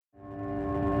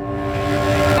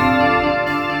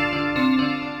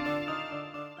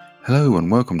Hello and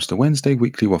welcome to the Wednesday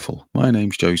Weekly Waffle. My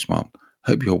name's Joe Smart.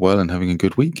 Hope you're well and having a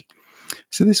good week.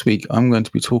 So this week I'm going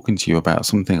to be talking to you about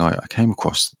something I came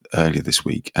across earlier this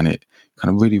week, and it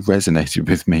kind of really resonated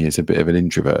with me as a bit of an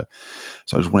introvert.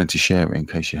 So I just wanted to share it in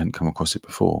case you hadn't come across it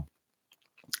before.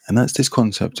 And that's this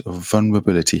concept of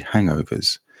vulnerability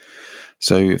hangovers.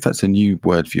 So if that's a new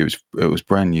word for you, it was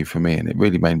brand new for me, and it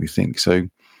really made me think. So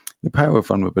the power of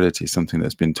vulnerability is something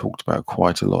that's been talked about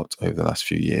quite a lot over the last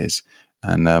few years.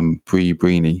 And Bree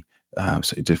Breeny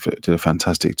did a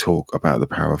fantastic talk about the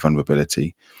power of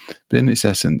vulnerability. But in its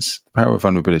essence, the power of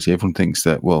vulnerability, everyone thinks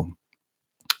that, well,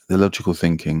 the logical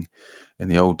thinking in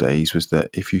the old days was that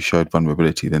if you showed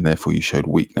vulnerability, then therefore you showed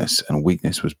weakness, and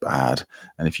weakness was bad.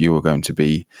 And if you were going to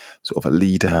be sort of a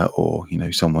leader or,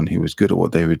 someone who was good at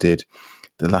what they did,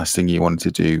 the last thing you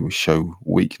wanted to do was show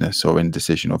weakness or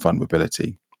indecision or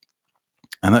vulnerability.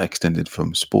 And that extended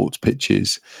from sports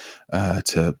pitches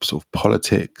to sort of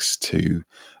politics to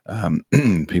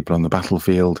people on the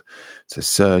battlefield to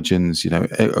surgeons.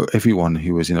 Everyone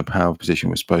who was in a power position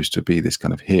was supposed to be this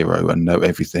kind of hero and know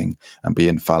everything and be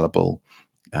infallible.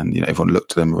 And, everyone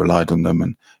looked to them, relied on them,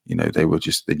 and,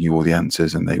 they knew all the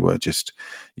answers, and they were just,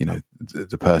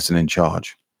 the person in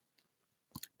charge.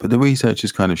 But the research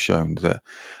has kind of shown that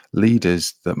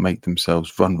leaders that make themselves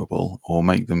vulnerable or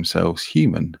make themselves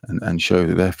human and show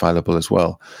that they're fallible as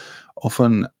well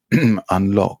often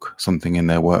unlock something in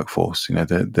their workforce.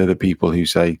 They're the people who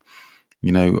say,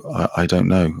 I don't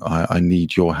know. I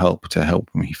need your help to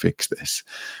help me fix this.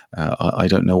 I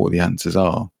don't know what the answers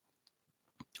are.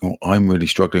 Or I'm really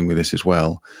struggling with this as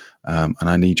well. And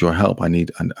I need your help.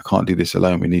 And I can't do this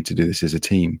alone. We need to do this as a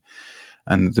team.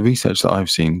 And the research that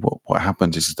I've seen, what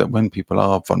happens is that when people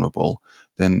are vulnerable,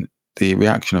 then the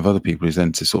reaction of other people is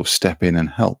then to sort of step in and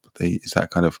help. It's that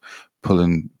kind of pull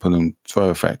and throw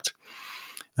effect.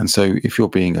 And so if you're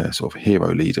being a sort of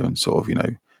hero leader and sort of,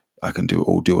 I can do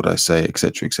what I say,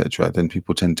 etc., then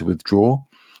people tend to withdraw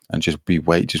and just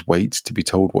wait to be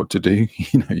told what to do.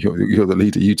 You're the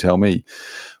leader, you tell me.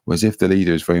 Whereas if the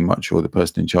leader is very much, or the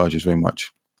person in charge is very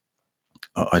much,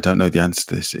 I don't know the answer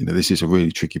to this. This is a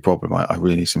really tricky problem. I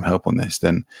really need some help on this.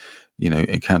 Then,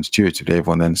 counterintuitively,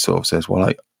 everyone then sort of says,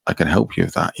 well, I can help you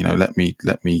with that.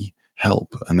 Let me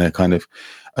help. And they're kind of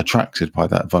attracted by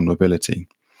that vulnerability.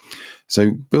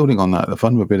 So building on that, the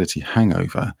vulnerability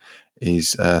hangover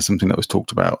is something that was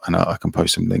talked about, and I can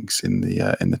post some links in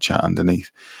the chat underneath.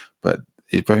 But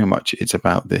it's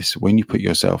about this. When you put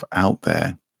yourself out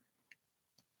there,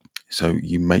 so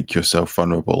you make yourself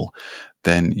vulnerable,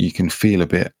 then you can feel a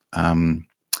bit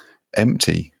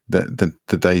empty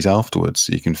the days afterwards.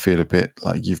 You can feel a bit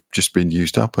like you've just been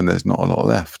used up and there's not a lot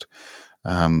left.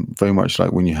 Very much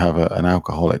like when you have an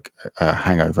alcoholic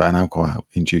hangover, an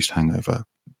alcohol-induced hangover,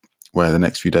 where the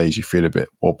next few days you feel a bit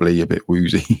wobbly, a bit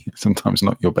woozy, sometimes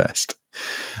not your best.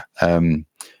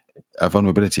 A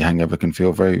vulnerability hangover can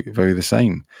feel very, very the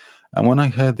same. And when I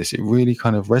heard this, it really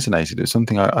kind of resonated. It's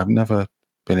something I've never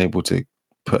been able to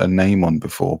put a name on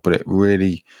before, but it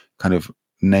really kind of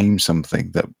names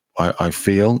something that I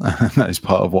feel, and that is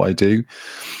part of what I do.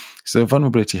 So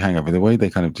vulnerability hangover, the way they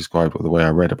kind of described it, the way I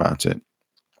read about it,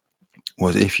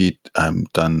 was if you'd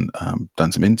done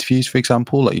some interviews, for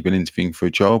example, like you've been interviewing for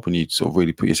a job and you'd sort of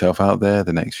really put yourself out there,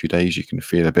 the next few days you can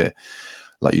feel a bit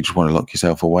like you just want to lock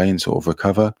yourself away and sort of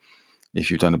recover. If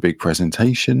you've done a big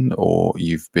presentation, or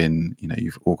you've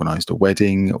organized a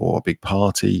wedding or a big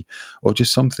party, or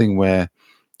just something where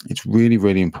it's really,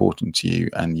 really important to you,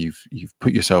 and you've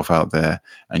put yourself out there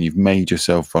and you've made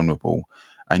yourself vulnerable,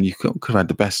 and you could have had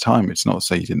the best time. It's not to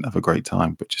say you didn't have a great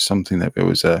time, but just something that there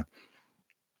was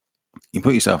you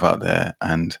put yourself out there,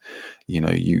 and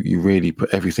you really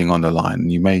put everything on the line,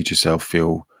 and you made yourself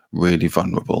feel really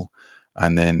vulnerable.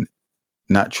 And then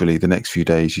naturally the next few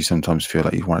days you sometimes feel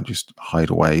like you want to just hide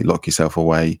away, lock yourself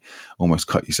away, almost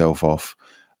cut yourself off,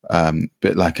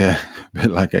 bit like a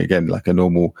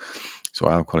normal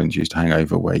sort of alcohol-induced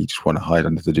hangover, where you just want to hide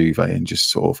under the duvet and just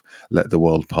sort of let the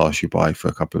world pass you by for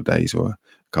a couple of days or a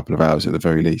couple of hours at the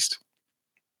very least.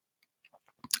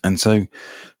 And so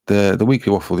the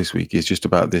weekly waffle this week is just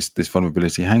about this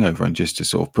vulnerability hangover, and just to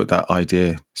sort of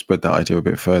spread that idea a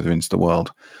bit further into the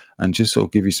world, and just sort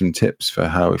of give you some tips for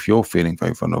how, if you're feeling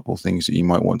very vulnerable, things that you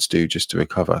might want to do just to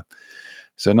recover.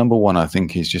 So number one, I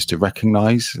think, is just to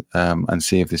recognize and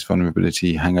see if this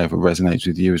vulnerability hangover resonates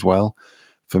with you as well.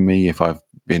 For me, if I've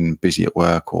been busy at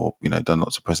work, or done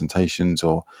lots of presentations,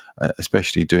 or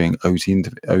especially doing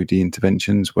OD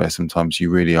interventions, where sometimes you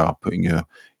really are putting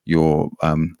your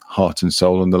heart and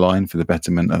soul on the line for the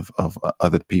betterment of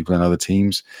other people and other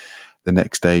teams, the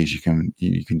next days you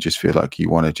can just feel like you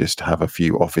want to just have a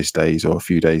few office days or a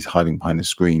few days hiding behind a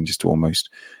screen just to almost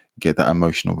get that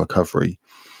emotional recovery.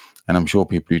 And I'm sure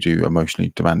people who do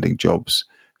emotionally demanding jobs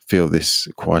feel this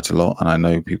quite a lot. And I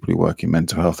know people who work in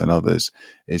mental health and others,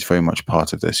 it's very much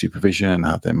part of their supervision and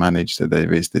how they're managed, that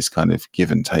there is this kind of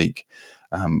give and take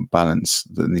balance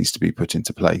that needs to be put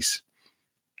into place.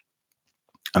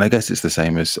 And I guess it's the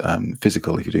same as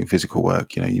physical. If you're doing physical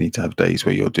work, you need to have days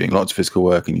where you're doing lots of physical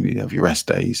work and you need to have your rest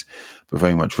days, but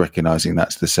very much recognizing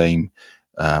that's the same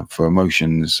for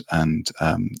emotions and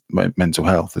mental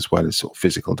health as well as sort of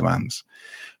physical demands.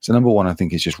 So number one, I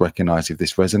think, is just recognize if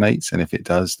this resonates. And if it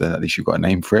does, then at least you've got a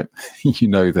name for it. You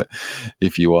know that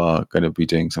if you are going to be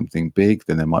doing something big,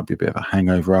 then there might be a bit of a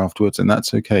hangover afterwards. And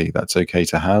that's okay. That's okay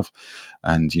to have.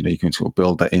 And, you can sort of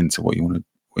build that into what you want to,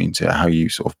 into how you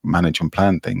sort of manage and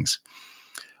plan things.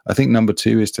 I think number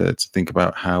two is to think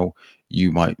about how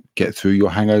you might get through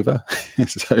your hangover.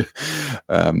 So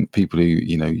people who,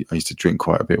 I used to drink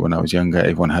quite a bit when I was younger.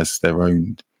 Everyone has their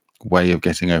own way of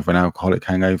getting over an alcoholic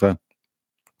hangover.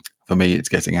 For me, it's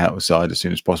getting outside as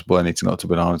soon as possible and eating lots of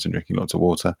bananas and drinking lots of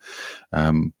water.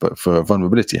 But for a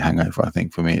vulnerability hangover, I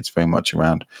think for me, it's very much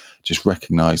around just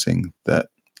recognizing that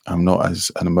I'm not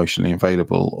as emotionally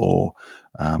available or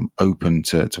open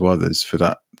to others for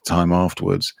that time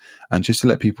afterwards. And just to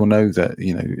let people know that,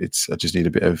 I just need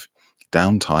a bit of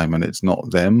downtime and it's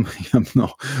not them. I'm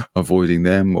not avoiding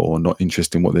them or not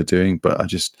interested in what they're doing, but I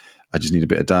just need a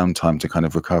bit of downtime to kind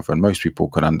of recover. And most people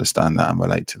can understand that and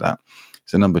relate to that.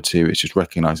 So number two is just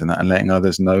recognizing that and letting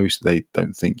others know so they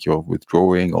don't think you're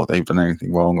withdrawing or they've done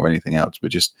anything wrong or anything else,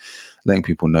 but just letting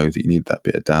people know that you need that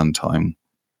bit of downtime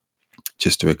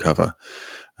just to recover.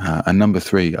 And number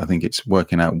three, I think it's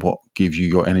working out what gives you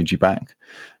your energy back.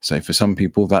 So for some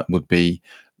people, that would be,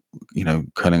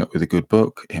 curling up with a good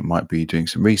book. It might be doing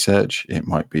some research. It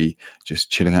might be just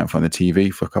chilling out in front of the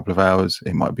TV for a couple of hours.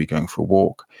 It might be going for a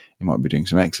walk. It might be doing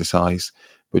some exercise.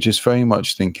 But just very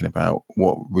much thinking about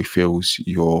what refills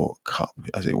your cup,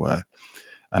 as it were.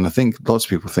 And I think lots of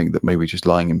people think that maybe just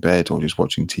lying in bed or just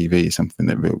watching TV is something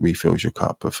that refills your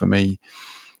cup. But for me,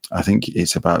 I think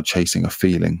it's about chasing a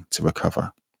feeling to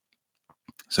recover.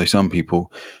 So some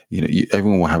people,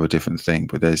 everyone will have a different thing,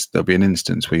 but there'll be an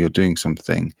instance where you're doing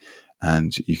something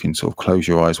and you can sort of close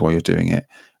your eyes while you're doing it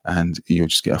and you'll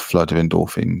just get a flood of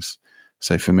endorphins.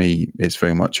 So for me, it's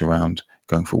very much around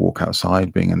going for a walk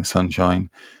outside, being in the sunshine,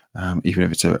 even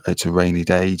if it's a rainy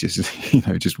day, just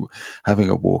just having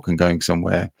a walk and going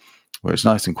somewhere where it's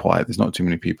nice and quiet. There's not too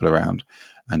many people around,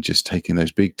 and just taking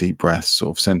those big deep breaths,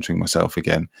 sort of centering myself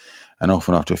again. And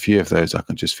often after a few of those, I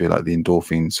can just feel like the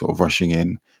endorphins sort of rushing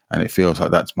in, and it feels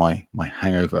like that's my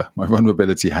hangover, my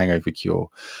vulnerability hangover cure.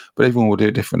 But everyone will do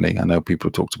it differently. I know people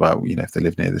talked about, if they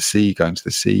live near the sea, going to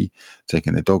the sea,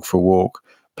 taking their dog for a walk,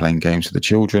 playing games with the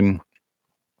children,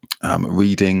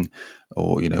 reading,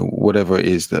 or whatever it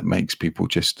is that makes people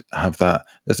just have that.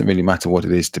 Doesn't really matter what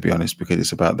it is, to be honest, because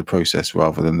it's about the process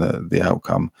rather than the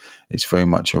outcome. It's very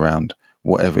much around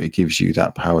whatever it gives you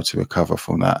that power to recover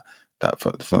from that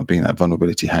from being that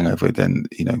vulnerability hangover. Then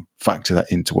factor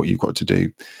that into what you've got to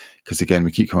do, because again,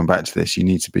 we keep coming back to this. You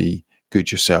need to be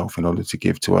good yourself in order to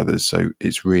give to others. So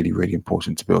it's really, really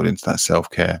important to build into that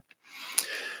self-care.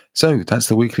 So that's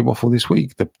the weekly waffle this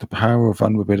week, the power of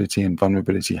vulnerability and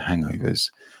vulnerability hangovers.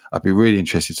 I'd be really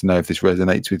interested to know if this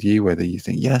resonates with you, whether you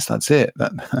think, yes, that's it.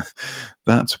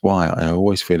 That's why I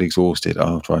always feel exhausted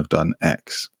after I've done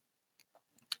X.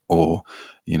 Or,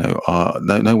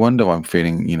 no wonder I'm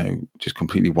feeling, just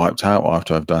completely wiped out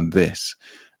after I've done this.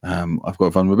 I've got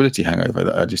a vulnerability hangover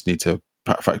that I just need to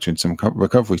factor in some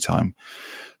recovery time.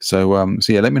 So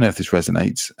yeah, let me know if this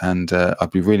resonates, and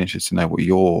I'd be really interested to know what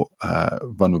your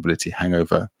vulnerability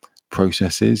hangover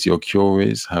process is, your cure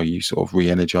is, how you sort of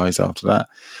re-energize after that.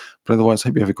 But otherwise, I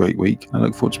hope you have a great week. I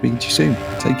look forward to speaking to you soon.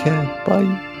 Take care.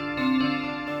 Bye.